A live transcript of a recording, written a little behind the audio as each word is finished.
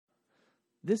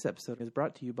This episode is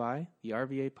brought to you by the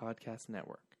RVA Podcast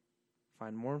Network.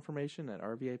 Find more information at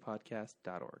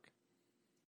rvapodcast.org.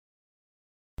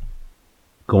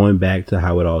 Going back to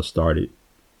how it all started,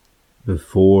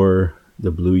 before the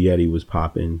Blue Yeti was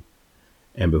popping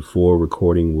and before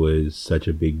recording was such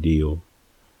a big deal,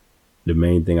 the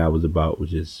main thing I was about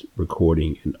was just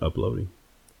recording and uploading.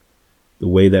 The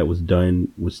way that was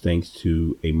done was thanks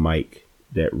to a mic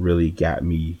that really got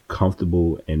me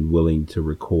comfortable and willing to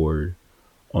record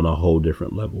on a whole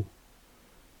different level.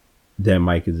 That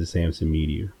mic is a Samson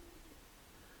Meteor.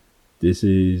 This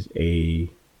is a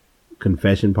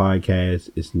confession podcast.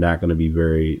 It's not going to be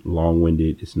very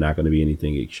long-winded. It's not going to be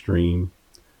anything extreme.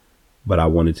 But I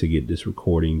wanted to get this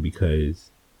recording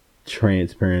because,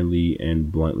 transparently and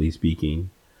bluntly speaking,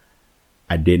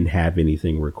 I didn't have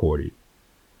anything recorded.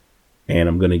 And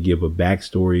I'm going to give a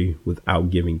backstory without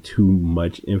giving too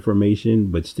much information,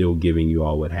 but still giving you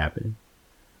all what happened.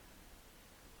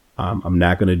 I'm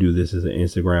not going to do this as an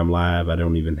Instagram live. I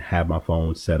don't even have my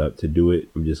phone set up to do it.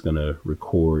 I'm just going to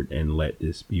record and let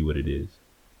this be what it is.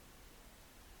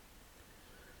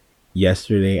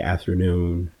 Yesterday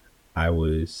afternoon, I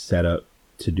was set up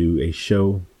to do a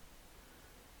show,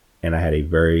 and I had a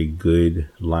very good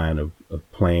line of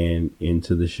plan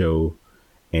into the show,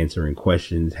 answering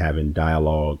questions, having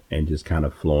dialogue, and just kind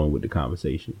of flowing with the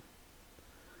conversation.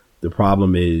 The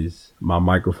problem is my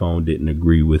microphone didn't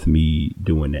agree with me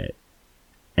doing that.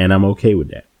 And I'm okay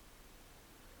with that.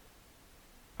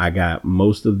 I got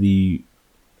most of the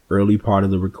early part of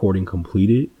the recording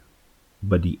completed,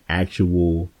 but the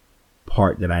actual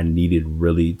part that I needed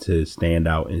really to stand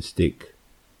out and stick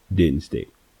didn't stick.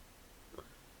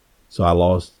 So I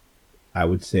lost, I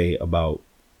would say we'll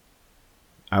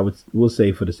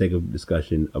say for the sake of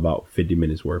discussion, about 50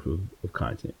 minutes worth of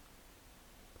content.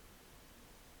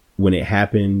 When it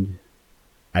happened,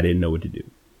 I didn't know what to do.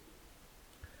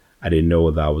 I didn't know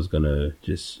whether I was going to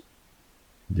just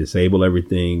disable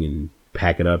everything and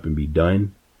pack it up and be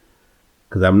done.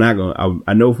 Because I'm not going to,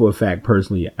 I know for a fact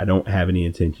personally, I don't have any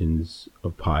intentions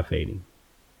of pod fading.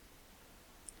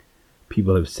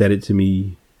 People have said it to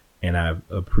me and I've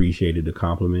appreciated the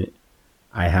compliment.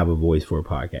 I have a voice for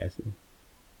podcasting.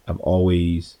 I've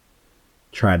always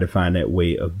tried to find that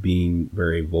way of being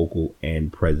very vocal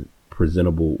and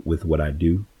presentable with what I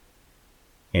do.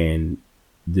 And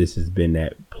this has been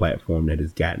that platform that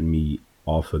has gotten me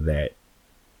off of that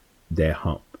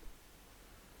hump.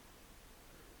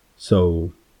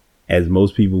 So, as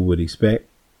most people would expect,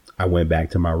 I went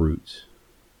back to my roots.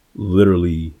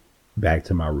 Literally back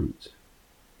to my roots.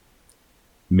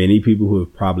 Many people who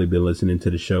have probably been listening to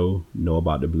the show know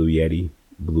about the Blue Yeti.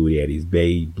 Blue Yeti's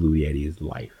Bay, Blue Yeti is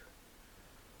life.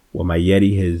 Well, my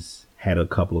Yeti has had a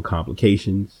couple of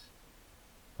complications.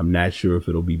 I'm not sure if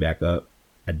it'll be back up.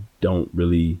 I don't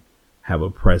really have a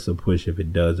press or push if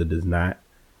it does or does not.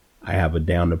 I have a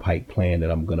down the pike plan that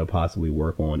I'm going to possibly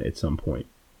work on at some point.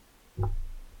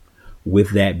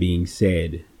 With that being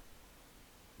said,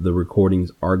 the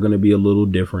recordings are going to be a little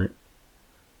different,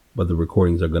 but the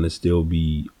recordings are going to still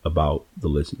be about the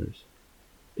listeners.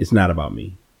 It's not about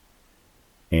me.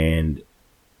 And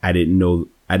I didn't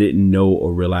know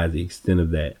or realize the extent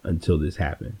of that until this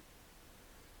happened.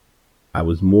 I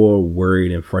was more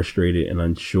worried and frustrated and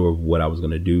unsure of what I was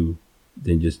going to do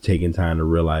than just taking time to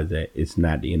realize that it's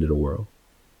not the end of the world.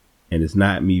 And it's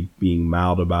not me being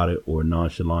mild about it or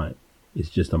nonchalant. It's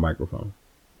just a microphone.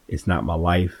 It's not my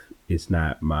life. It's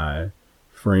not my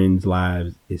friends'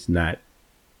 lives. It's not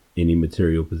any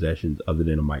material possessions other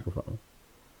than a microphone.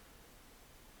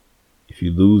 If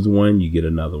you lose one, you get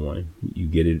another one. You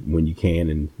get it when you can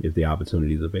and if the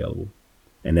opportunity is available.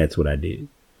 And that's what I did.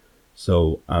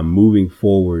 So I'm moving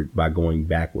forward by going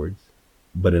backwards,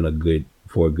 but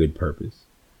for a good purpose.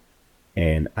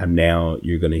 And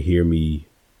you're going to hear me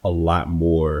a lot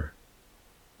more,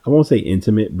 I won't say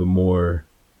intimate, but more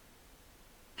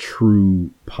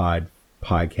true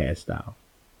podcast style.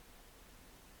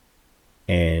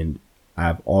 And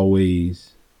I've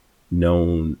always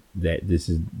known that this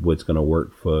is what's going to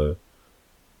work for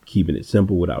keeping it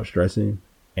simple without stressing.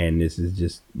 And this is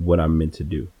just what I'm meant to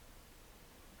do.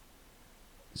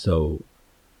 So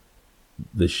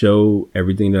the show,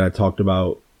 everything that I talked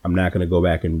about, I'm not going to go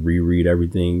back and reread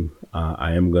everything.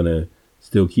 I am going to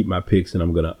still keep my picks and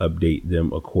I'm going to update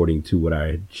them according to what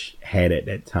I had at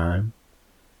that time.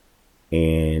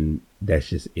 And that's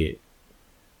just it.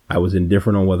 I was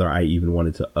indifferent on whether I even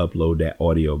wanted to upload that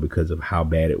audio because of how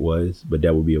bad it was, but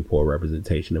that would be a poor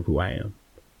representation of who I am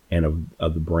and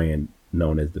of the brand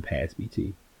known as the Past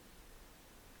BT.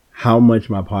 How much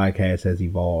my podcast has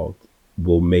evolved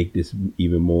will make this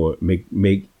even more,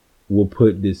 will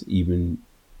put this even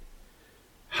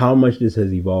how much this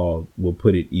has evolved will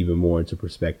put it even more into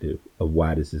perspective of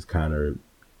why this is kind of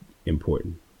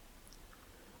important.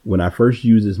 When I first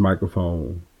used this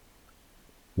microphone,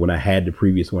 when I had the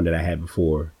previous one that I had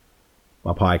before,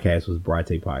 my podcast was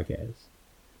Brate Podcast.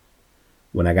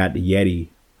 When I got the Yeti,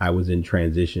 I was in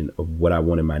transition of what I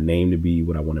wanted my name to be,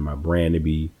 what I wanted my brand to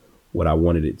be, what I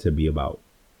wanted it to be about.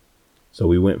 So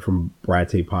we went from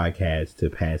Brate Podcast to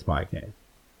Past Podcast.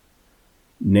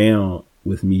 Now,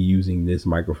 with me using this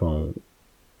microphone,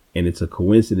 and it's a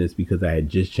coincidence because I had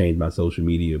just changed my social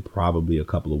media probably a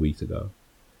couple of weeks ago,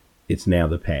 it's now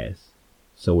the past.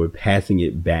 So we're passing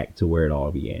it back to where it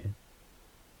all began.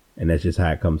 And that's just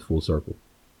how it comes full circle.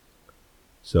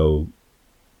 So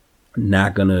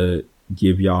not going to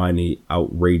give y'all any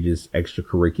outrageous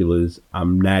extracurriculars.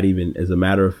 I'm not even, as a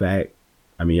matter of fact,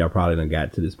 I mean, y'all probably done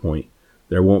got to this point.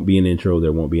 There won't be an intro.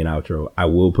 There won't be an outro. I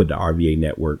will put the RVA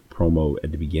Network promo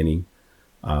at the beginning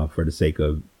for the sake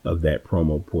of that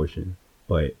promo portion.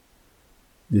 But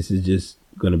this is just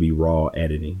going to be raw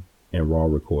editing and raw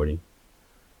recording.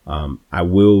 I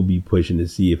will be pushing to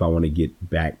see if I want to get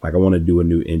back. Like, I want to do a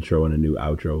new intro and a new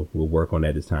outro. We'll work on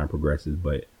that as time progresses.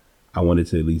 But I wanted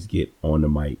to at least get on the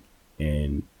mic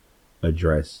and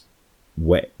address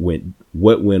what went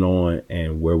on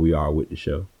and where we are with the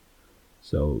show.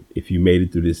 So if you made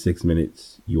it through this 6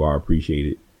 minutes, you are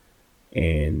appreciated.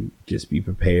 And just be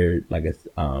prepared. I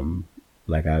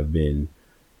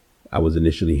was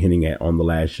initially hinting at on the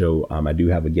last show. I do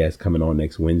have a guest coming on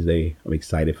next Wednesday. I'm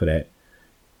excited for that.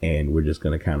 And we're just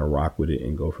going to kind of rock with it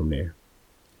and go from there.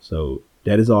 So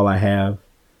that is all I have.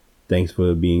 Thanks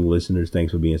for being listeners.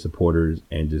 Thanks for being supporters,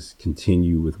 and just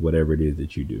continue with whatever it is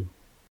that you do.